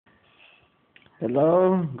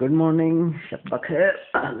Hello, good morning, Shabba khair,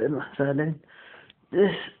 ahlan wa sahlan. This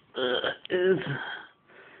is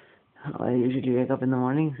how I usually wake up in the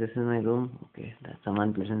morning. This is my room. Okay, that's some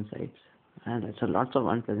unpleasant sights. And that's a lots of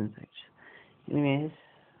unpleasant sights. Anyways,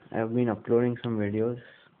 I've been uploading some videos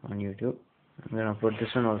on YouTube. I'm gonna upload this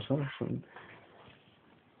one also soon.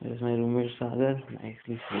 This is my roommate Sagar,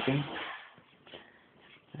 nicely sleeping.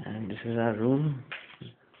 And this is our room.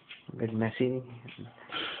 A bit messy.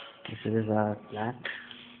 This is our flat.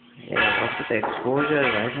 Yeah, what's with the exposure?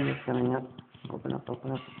 Why isn't it coming up? Open up,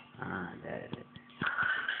 open up. Ah, there it is.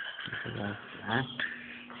 This is our flat.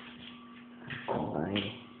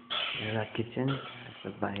 This is our kitchen.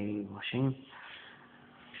 This is by washing.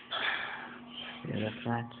 These are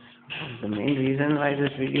flats. The main reason why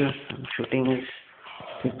this video I'm shooting is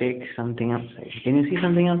to take something outside. Can you see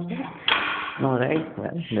something outside? No, right?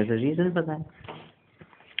 Well, there's a reason for that.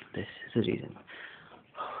 This is the reason.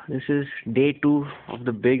 This is day 2 of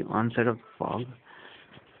the big onset of fog.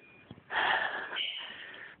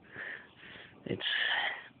 It's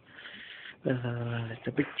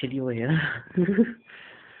a bit chilly over here.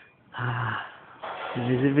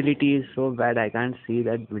 Visibility is so bad I can't see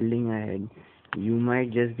that building ahead. You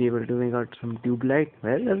might just be able to make out some tube light.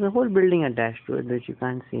 Well, there's a whole building attached to it which you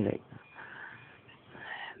can't see right now.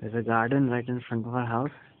 There's a garden right in front of our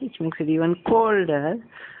house, which makes it even colder.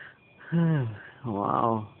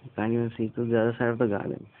 Wow, you can't even see to the other side of the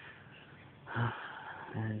garden.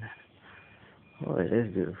 And oh, it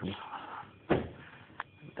is beautiful.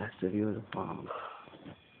 That's the view of the farm.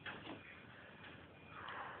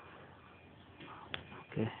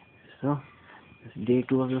 Okay, so it's day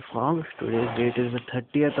 2 of the fog. Today's date is the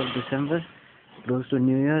 30th of December, close to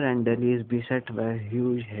New Year, and Delhi is beset by a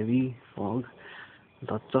huge, heavy fog.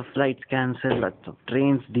 Lots of flights cancelled, lots of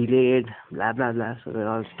trains delayed, blah blah blah. So we're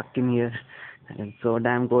all stuck in here. And it's so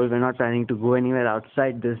damn cold, we're not planning to go anywhere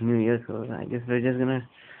outside this New Year, so I guess we're just gonna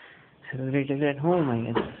celebrate it at home, I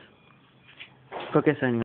guess. Okay, son.